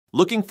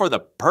Looking for the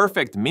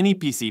perfect mini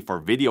PC for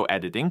video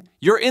editing?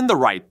 You're in the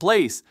right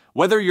place.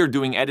 Whether you're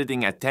doing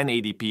editing at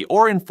 1080p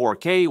or in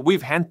 4K,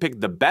 we've handpicked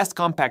the best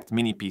compact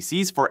mini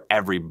PCs for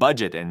every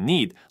budget and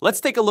need.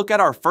 Let's take a look at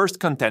our first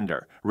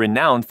contender,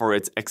 renowned for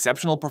its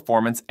exceptional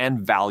performance and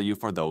value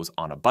for those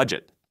on a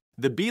budget.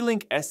 The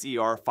Beelink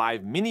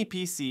SER5 Mini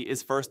PC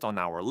is first on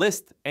our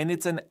list, and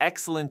it's an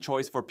excellent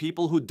choice for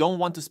people who don't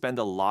want to spend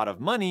a lot of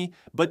money,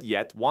 but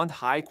yet want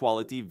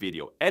high-quality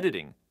video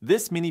editing.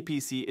 This mini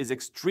PC is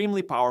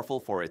extremely powerful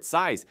for its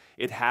size.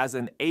 It has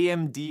an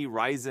AMD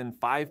Ryzen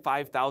 5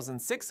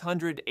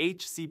 5600H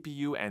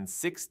CPU and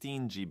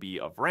 16 GB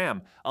of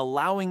RAM,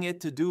 allowing it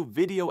to do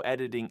video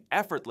editing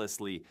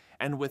effortlessly.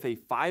 And with a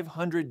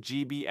 500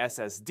 GB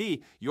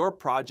SSD, your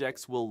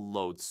projects will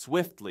load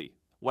swiftly.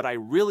 What I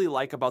really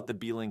like about the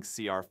Beelink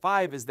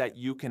CR5 is that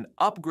you can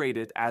upgrade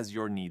it as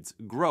your needs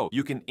grow.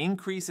 You can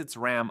increase its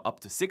RAM up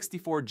to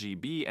 64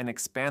 GB and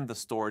expand the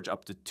storage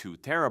up to 2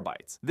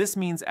 TB. This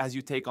means as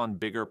you take on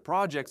bigger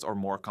projects or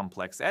more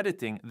complex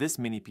editing, this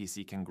mini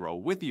PC can grow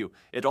with you.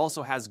 It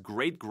also has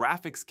great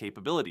graphics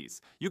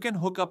capabilities. You can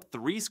hook up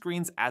 3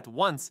 screens at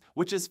once,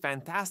 which is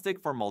fantastic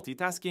for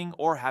multitasking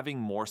or having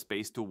more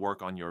space to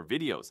work on your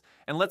videos.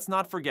 And let's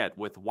not forget,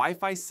 with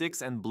Wi-Fi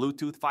 6 and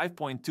Bluetooth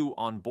 5.2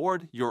 on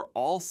board, you're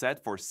all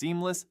set for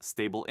seamless,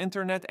 stable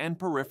internet and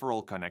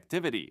peripheral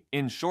connectivity.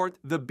 In short,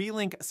 the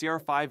Beelink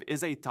CR5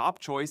 is a top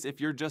choice if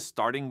you're just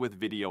starting with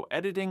video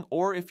editing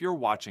or if you're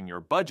watching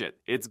your budget.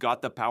 It's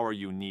got the power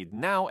you need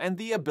now and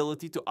the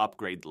ability to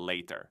upgrade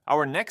later.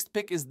 Our next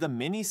pick is the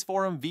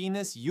Minisforum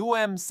Venus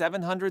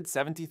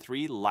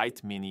UM773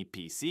 Lite Mini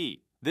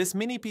PC. This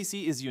mini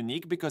PC is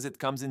unique because it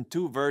comes in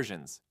 2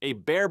 versions. A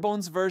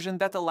bare-bones version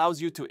that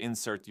allows you to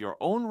insert your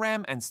own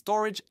RAM and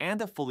storage,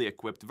 and a fully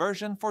equipped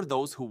version for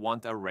those who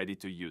want a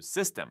ready-to-use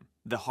system.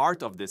 The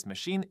heart of this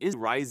machine is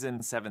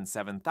Ryzen 7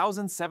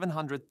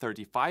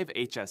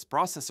 7735HS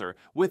processor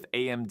with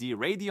AMD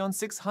Radeon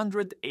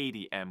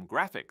 680M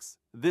graphics.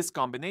 This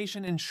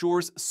combination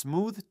ensures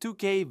smooth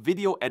 2K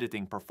video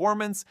editing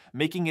performance,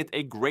 making it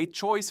a great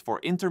choice for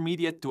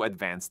intermediate to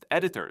advanced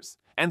editors,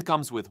 and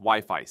comes with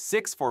Wi-Fi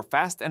 6 for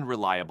fast and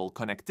reliable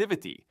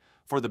connectivity.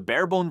 For the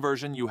bare-bone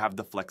version, you have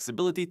the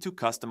flexibility to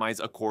customize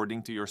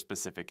according to your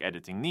specific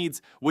editing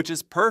needs, which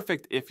is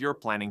perfect if you're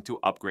planning to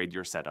upgrade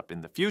your setup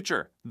in the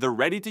future. The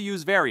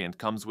ready-to-use variant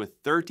comes with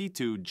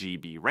 32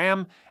 GB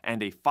RAM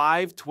and a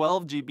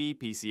 512 GB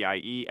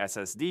PCIe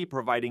SSD,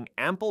 providing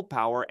ample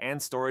power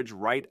and storage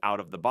right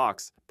out of the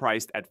box.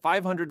 Priced at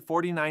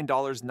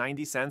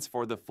 $549.90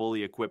 for the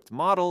fully equipped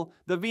model,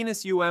 the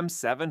Venus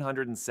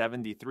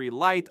UM773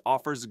 Lite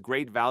offers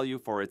great value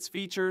for its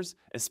features,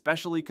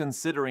 especially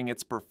considering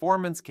its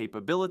performance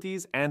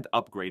capabilities and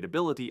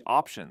upgradability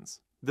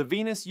options. The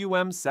Venus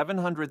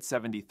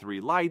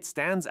UM773 Lite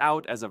stands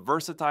out as a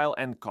versatile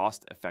and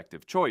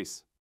cost-effective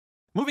choice.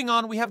 Moving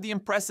on, we have the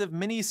impressive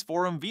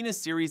Minisforum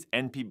Venus Series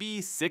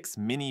NPB6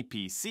 Mini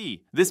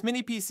PC. This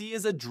mini PC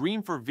is a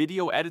dream for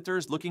video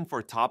editors looking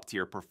for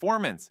top-tier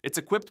performance. It's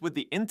equipped with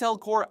the Intel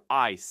Core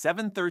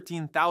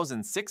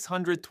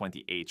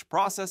i7-13620H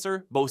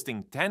processor,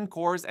 boasting 10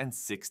 cores and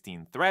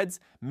 16 threads,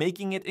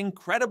 making it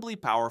incredibly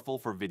powerful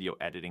for video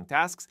editing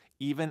tasks,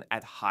 even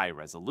at high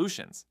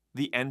resolutions.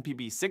 The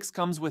NPB6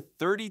 comes with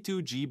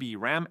 32 GB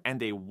RAM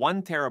and a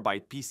 1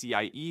 TB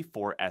PCIe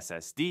 4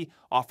 SSD,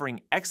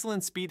 offering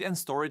excellent speed and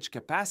storage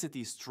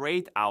capacity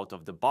straight out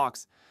of the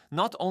box.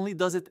 Not only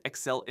does it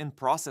excel in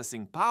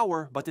processing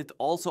power, but it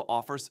also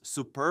offers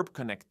superb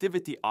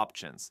connectivity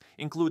options,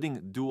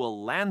 including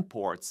dual LAN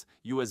ports,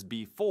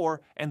 USB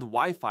 4, and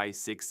Wi-Fi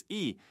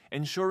 6E,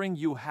 ensuring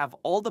you have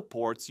all the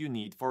ports you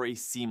need for a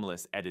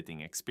seamless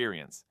editing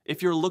experience.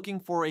 If you're looking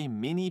for a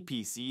mini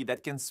PC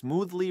that can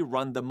smoothly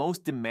run the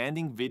most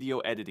demanding video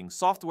editing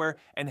software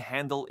and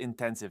handle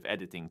intensive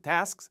editing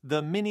tasks,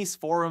 the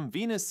Minisforum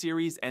Venus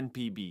Series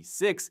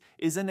NPB6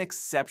 is an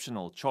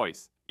exceptional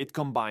choice. It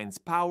combines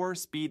power,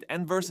 speed,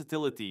 and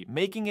versatility,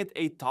 making it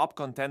a top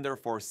contender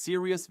for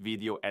serious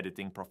video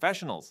editing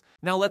professionals.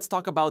 Now let's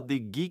talk about the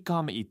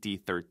Geekom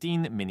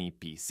ET13 Mini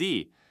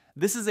PC.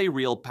 This is a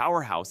real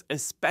powerhouse,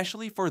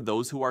 especially for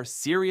those who are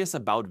serious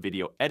about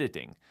video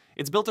editing.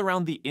 It's built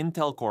around the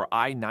Intel Core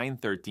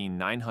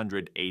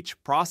i9-13900H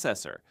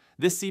processor.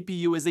 This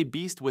CPU is a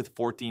beast with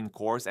 14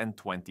 cores and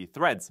 20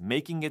 threads,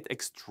 making it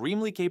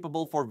extremely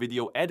capable for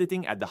video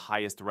editing at the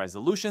highest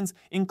resolutions,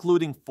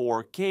 including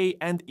 4K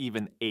and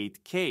even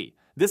 8K.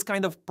 This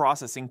kind of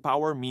processing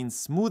power means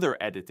smoother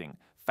editing,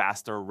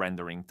 faster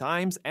rendering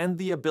times, and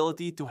the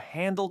ability to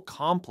handle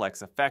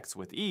complex effects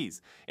with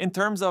ease. In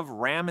terms of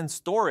RAM and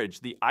storage,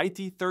 the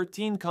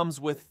IT13 comes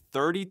with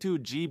 32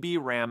 GB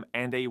RAM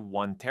and a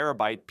 1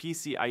 TB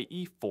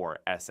PCIe 4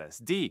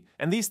 SSD.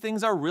 And these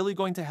things are really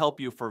going to help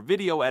you for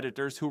video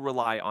editors who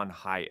rely on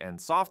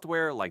high-end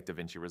software like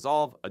DaVinci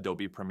Resolve,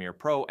 Adobe Premiere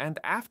Pro, and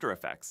After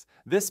Effects.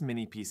 This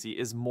mini PC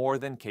is more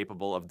than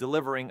capable of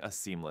delivering a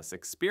seamless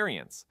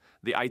experience.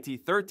 The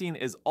IT13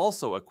 is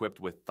also equipped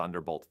with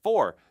Thunderbolt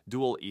 4,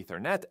 dual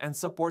Ethernet, and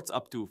supports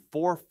up to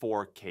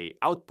 4K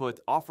output,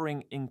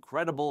 offering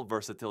incredible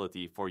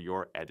versatility for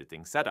your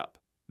editing setup.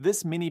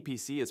 This mini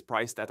PC is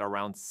priced at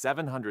around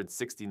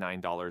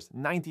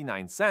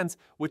 $769.99,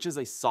 which is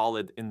a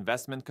solid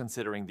investment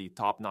considering the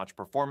top-notch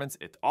performance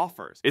it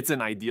offers. It's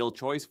an ideal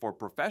choice for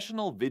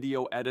professional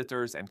video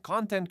editors and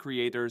content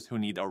creators who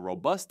need a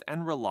robust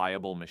and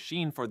reliable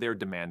machine for their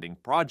demanding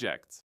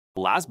projects.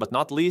 Last but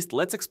not least,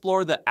 let's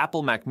explore the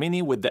Apple Mac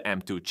Mini with the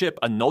M2 chip,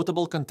 a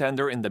notable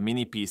contender in the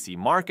mini PC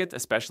market,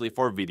 especially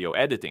for video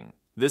editing.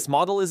 This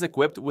model is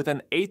equipped with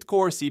an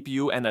 8-core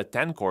CPU and a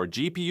 10-core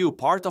GPU,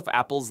 part of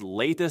Apple's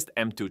latest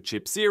M2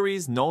 chip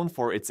series, known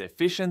for its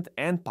efficient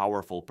and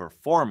powerful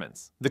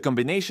performance. The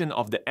combination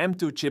of the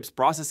M2 chip's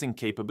processing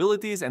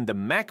capabilities and the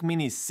Mac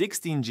Mini's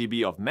 16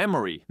 GB of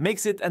memory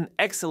makes it an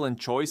excellent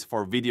choice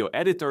for video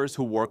editors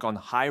who work on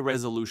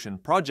high-resolution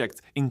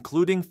projects,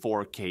 including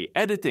 4K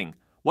editing.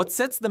 What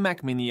sets the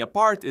Mac Mini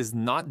apart is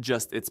not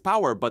just its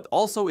power, but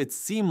also its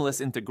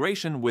seamless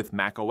integration with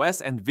macOS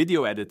and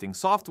video editing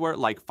software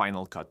like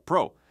Final Cut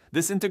Pro.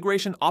 This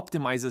integration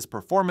optimizes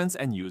performance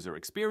and user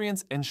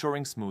experience,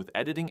 ensuring smooth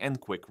editing and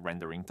quick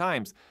rendering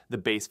times. The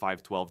base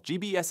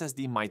 512GB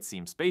SSD might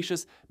seem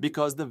spacious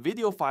because the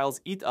video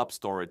files eat up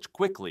storage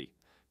quickly.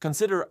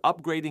 Consider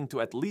upgrading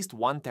to at least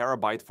 1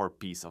 TB for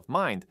peace of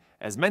mind.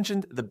 As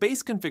mentioned, the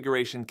base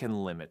configuration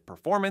can limit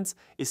performance,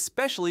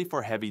 especially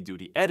for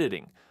heavy-duty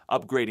editing.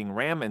 Upgrading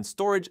RAM and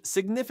storage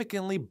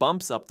significantly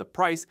bumps up the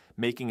price,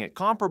 making it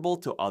comparable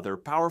to other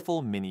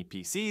powerful mini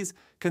PCs.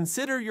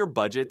 Consider your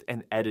budget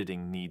and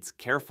editing needs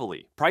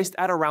carefully. Priced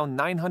at around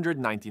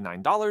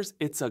 $999,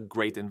 it's a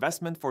great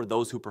investment for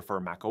those who prefer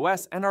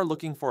macOS and are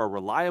looking for a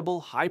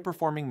reliable,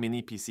 high-performing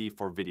mini PC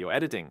for video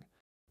editing.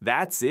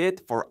 That's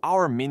it for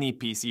our mini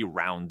PC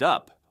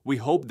roundup. We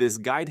hope this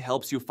guide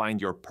helps you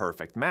find your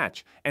perfect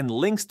match, and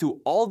links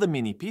to all the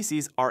mini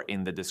PCs are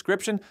in the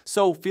description,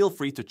 so feel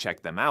free to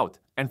check them out.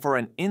 And for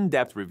an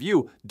in-depth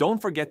review,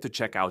 don't forget to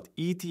check out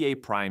ETA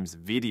Prime's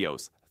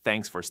videos.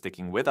 Thanks for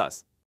sticking with us.